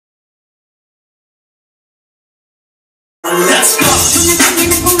Let's go.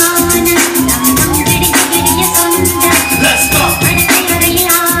 Let's go. Let's go.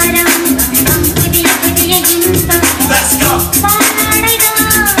 Let's go.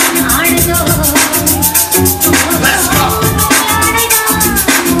 Let's go.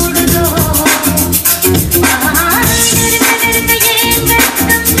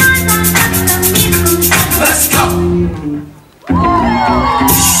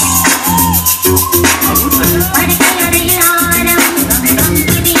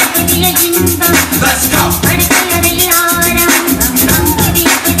 Let's go.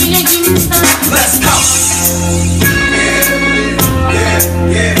 Let's go.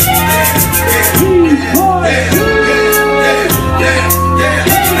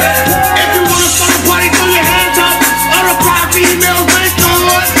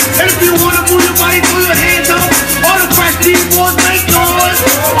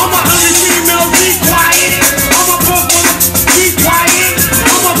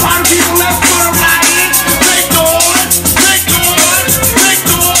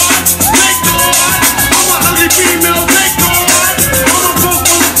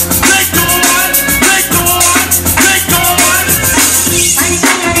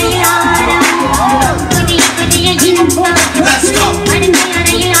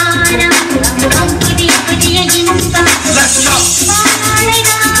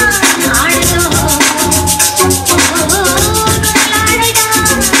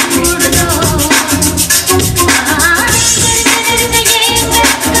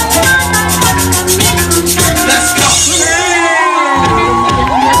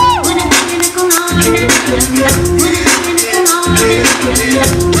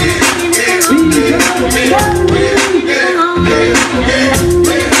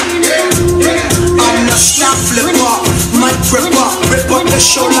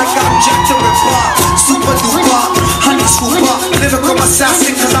 Show like I'm Jack the Ripper, super duper, honey scooper, lyrical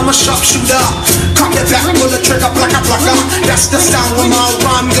assassin cause I'm a sharpshooter. Cock your back, pull the trigger, plaka plaka. That's the sound when my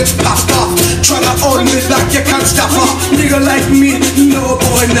rhyme gets popped up. Try to own me like you can't stop her. Nigga like me, no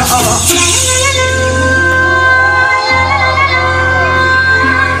boy, nah.